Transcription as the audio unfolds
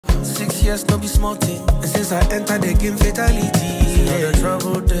6 years, no be small thing. And since I entered the game, fatality. The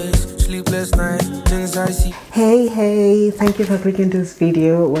troubled days, sleepless nights, things I see. Hey, thank you for clicking this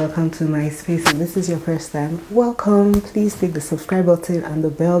video. Welcome to my space. If this is your first time, welcome. Please click the subscribe button and the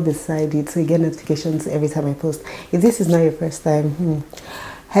bell beside it so you get notifications every time I post. If this is not your first time,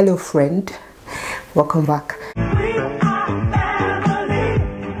 hello friend, welcome back.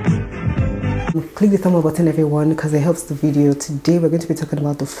 Click the thumb up button, everyone, because it helps the video. Today we're going to be talking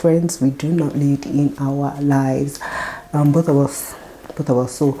about the friends we do not need in our lives. Both of us.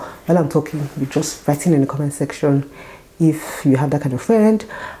 So while I'm talking, you just writing in the comment section if you have that kind of friend,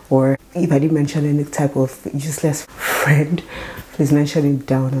 or if I didn't mention any type of useless friend, please mention it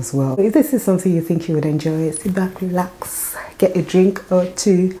down as well. If this is something you think you would enjoy, sit back, relax, get a drink or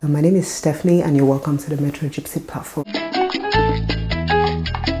two. My name is Stephanie and you're welcome to the Metrogypsie platform.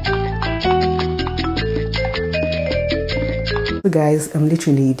 So guys,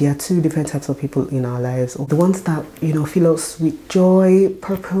 literally there are two different types of people in our lives. The ones that, you know, fill us with joy,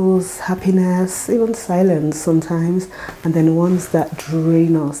 purpose, happiness, even silence sometimes, and then the ones that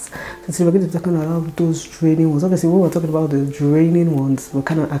drain us. So we're going to be talking about those draining ones. Obviously when we're talking about the draining ones, we're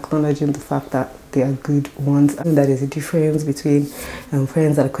kind of acknowledging the fact that they are good ones, and that there's a difference between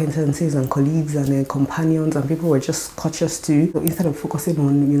friends and acquaintances and colleagues and then companions and people we're just cautious to. So instead of focusing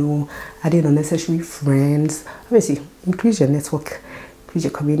on, you know, adding unnecessary friends, obviously increase your network, increase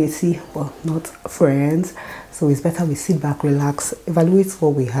your community, but not friends. So it's better we sit back, relax, evaluate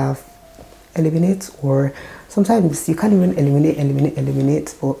what we have, eliminate, or sometimes you can't even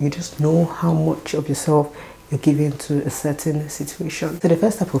eliminate, but you just know how much of yourself you're giving to a certain situation. So the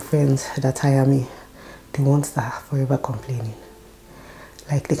first type of friends that tire me, the ones that are forever complaining.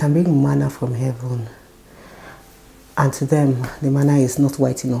 Like they can bring manna from heaven, and to them the manna is not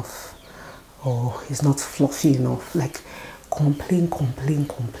white enough or it's not fluffy enough. Like complain.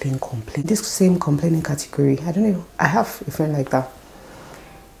 This same complaining category, I don't know, I have a friend like that.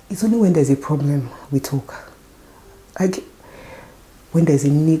 It's only when there's a problem we talk. Like when there's a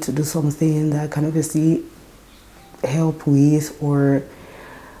need to do something that can obviously help with, or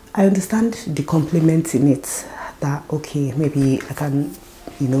I understand the compliment in it, that okay, maybe I can,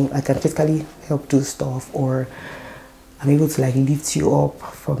 you know, I can physically help do stuff, or I'm able to like lift you up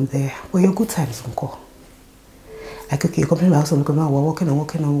from there. But your good times don't go. Like okay, you complain about something, we're working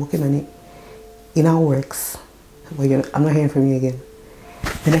on it. It now works, but I'm not hearing from you again.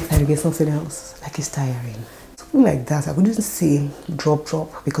 The next time you get something else, like it's tiring. Something like that, I wouldn't say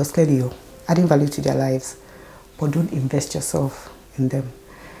drop, because clearly you're adding value to their lives. But don't invest yourself in them,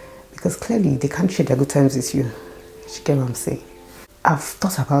 because clearly they can't share their good times with you. You get what I'm saying? I've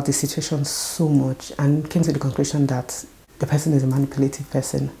thought about this situation so much and came to the conclusion that the person is a manipulative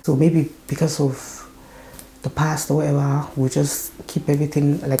person. So maybe because of the past or whatever, we'll just keep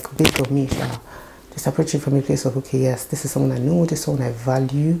everything like based on me. Just approach it from a place of okay, yes, this is someone I know, this is someone I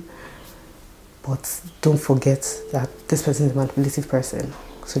value, but don't forget that this person is a manipulative person.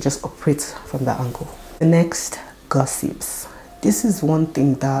 So just operate from that angle. The next, gossips. This is one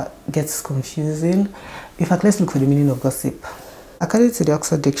thing that gets confusing. In fact, let's look for the meaning of gossip. According to the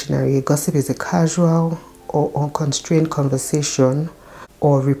Oxford Dictionary, gossip is a casual or unconstrained conversation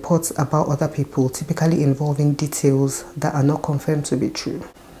or reports about other people, typically involving details that are not confirmed to be true.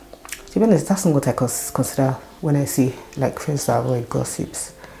 To be honest, that's not what I consider when I see like friends that avoid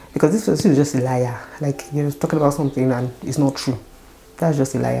gossips, because this person is just a liar. Like you're talking about something and it's not true. That's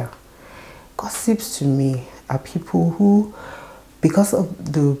just a liar. Gossips to me are people who, because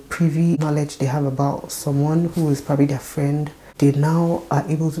of the privy knowledge they have about someone who is probably their friend, they now are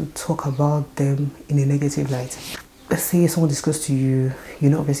able to talk about them in a negative light. Let's say someone is close to you, you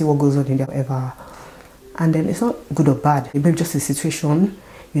know obviously what goes on in their ever, and then it's not good or bad, it may be just a situation,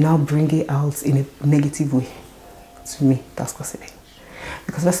 you now bring it out in a negative way. To me, that's gossiping.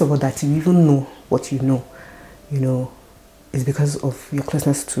 Because first of all, that you even know what you know, is because of your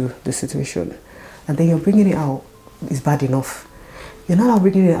closeness to the situation, and then you're bringing it out is bad enough. You're not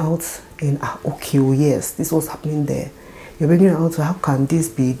bringing it out in okay, oh yes, this was happening there. You're bringing it out to how can this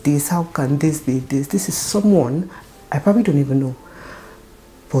be this, how can this be this. This is someone I probably don't even know,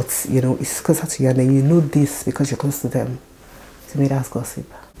 but you know it's closer to you, and then you know this because you're close to them. To me, that's gossip.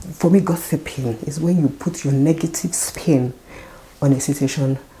 For me, gossiping is when you put your negative spin on a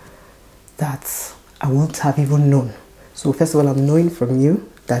situation that I wouldn't have even known. So first of all, I'm knowing from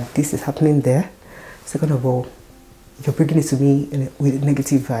you that this is happening there. Second of all, you're bringing it to me with a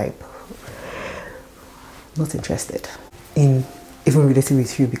negative vibe. Not interested in even relating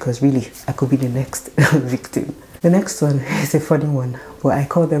with you, because really, I could be the next victim. The next one is a funny one, but I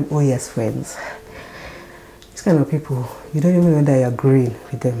call them oh yes friends. These kind of people, you don't even know that you're agreeing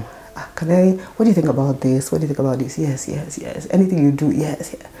with them. What do you think about this? What do you think about this? Yes, yes, yes. Anything you do,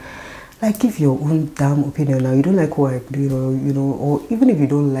 yes, yes. Like, give your own damn opinion now. You don't like what I'm doing, or, you know, or even if you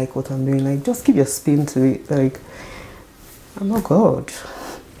don't like what I'm doing, like, just give your spin to it. Like, I'm not God.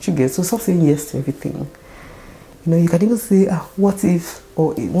 You get, so stop saying yes to everything. You know, you can even say, what if,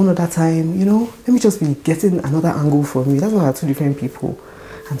 or one other time, you know, let me just be getting another angle from you. That's why I have two different people.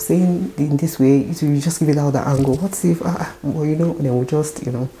 I'm saying in this way, you just give it out the angle. What if, well, you know, then we'll just,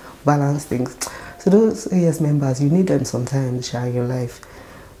 you know, balance things. So those AS members, you need them sometimes, share your life.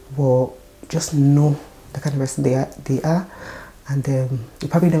 Well, just know the kind of person they are, and they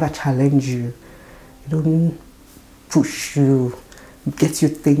probably never challenge you. They don't push you, get you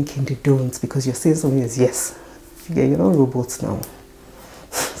thinking. They don't, because you're saying something is yes. Yeah, you're not robots now.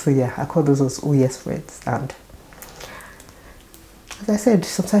 So yeah, I call those OES friends, and as I said,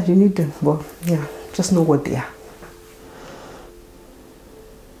 sometimes you need them, but yeah, just know what they are.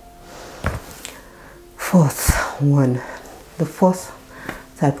 The fourth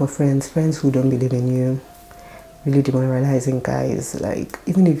type of friends who don't believe in you. Really demoralizing, guys. Like,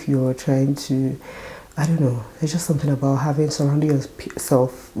 even if you're trying to, I don't know, there's just something about surrounding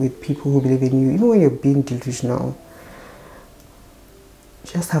yourself with people who believe in you. Even when you're being delusional,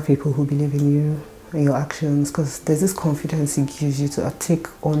 just have people who believe in you and your actions, because there's this confidence it gives you to take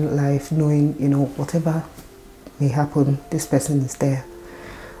on life, knowing, you know, whatever may happen, this person is there.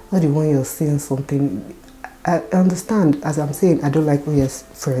 Not the one you're saying something. I understand, as I'm saying, I don't like OES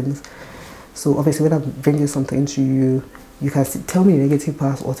friends. So obviously when I'm bringing something to you, you can tell me the negative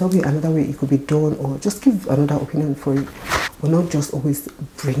part, or tell me another way it could be done, or just give another opinion for it. We're not just always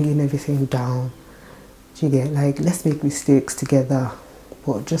bringing everything down. Do you get? Like, let's make mistakes together,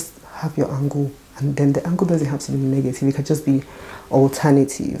 but just have your angle. And then the angle doesn't have to be negative, it can just be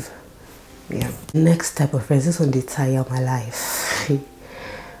alternative. Yeah. Next type of friends, this one they tire my life.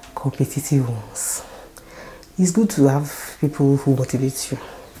 Competitive ones. It's good to have people who motivate you.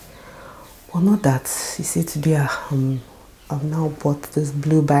 But not that you say today I've now bought this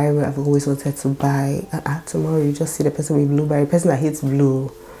blue biro I've always wanted to buy. Tomorrow you just see the person with blue biro, the person that hates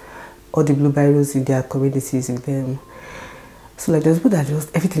blue, all the blue biros in their communities with them. So like there's people that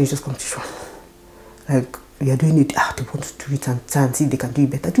just everything is just competition. Like you're doing it, they want to do it and see if they can do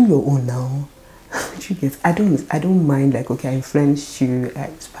it better. Do your own now. You get? I don't mind, like, okay, I influenced you, I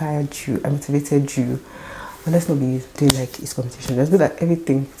inspired you, I motivated you. But let's not be doing like it's competition. Let's do that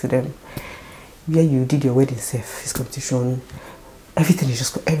everything to them. Where you did your wedding safe is competition. Everything is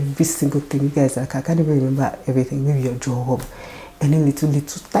just every single thing. You guys, like, I can't even remember everything. Maybe your job, any little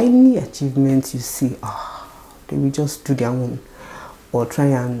tiny achievements you see, they will just do their own, or try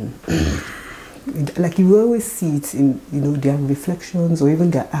and like you will always see it in, you know, their reflections or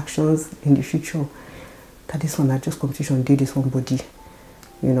even their actions in the future. That this one, not just competition, did this one body,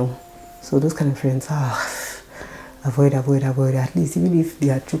 you know. So those kind of friends, avoid. At least even if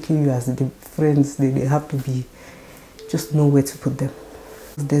they are choking you as the friends they have to be, just know where to put them.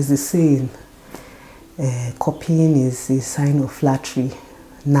 There's the saying, copying is a sign of flattery.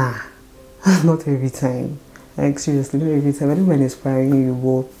 Nah, not every time. Like seriously, not every time. I don't mind inspiring you,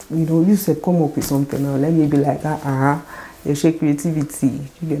 but you know, you said come up with something now. Let me be like, they share creativity.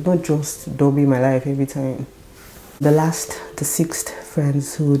 You get, not just dubbing my life every time. The sixth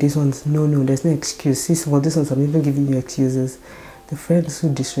friends who, these ones, no, there's no excuse. This ones, I'm even giving you excuses. The friends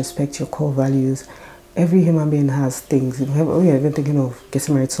who disrespect your core values. Every human being has things. You know, when you're even thinking of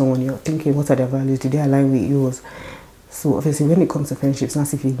getting married to someone, you're thinking, what are their values? Do they align with yours? So obviously when it comes to friendships,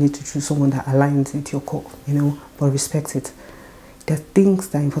 not if you need to choose someone that aligns with your core, you know, but respect it. There are things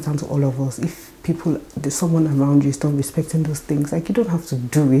that are important to all of us. If there's someone around you is not respecting those things, like you don't have to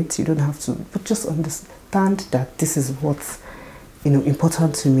do it, you don't have to, but just understand that this is what's, you know,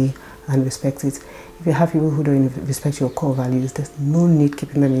 important to me, and respect it. If you have people who don't respect your core values, there's no need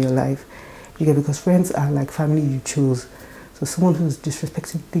keeping them in your life. Because friends are like family you choose. So someone who's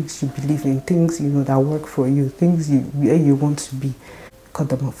disrespecting things you believe in, things, you know, that work for you, things where you want to be, cut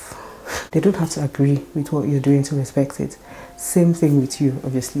them off. They don't have to agree with what you're doing to respect it. Same thing with you,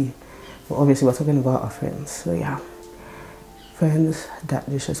 obviously. But obviously we're talking about our friends. So yeah, friends that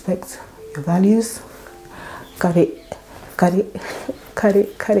disrespect your values, cut it. So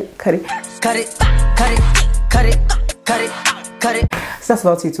that's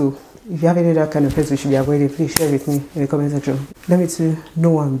about it too. If you have any other kind of friends we should be avoiding, please share with me in the comment section. Let me too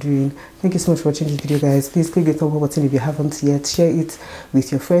know what I'm doing. Thank you so much for watching this video, guys. Please click the thumbs up button if you haven't yet. Share it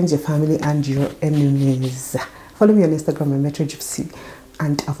with your friends, your family, and your enemies. Follow me on Instagram at Metrogypsie,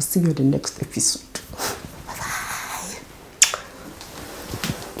 and I will see you in the next episode.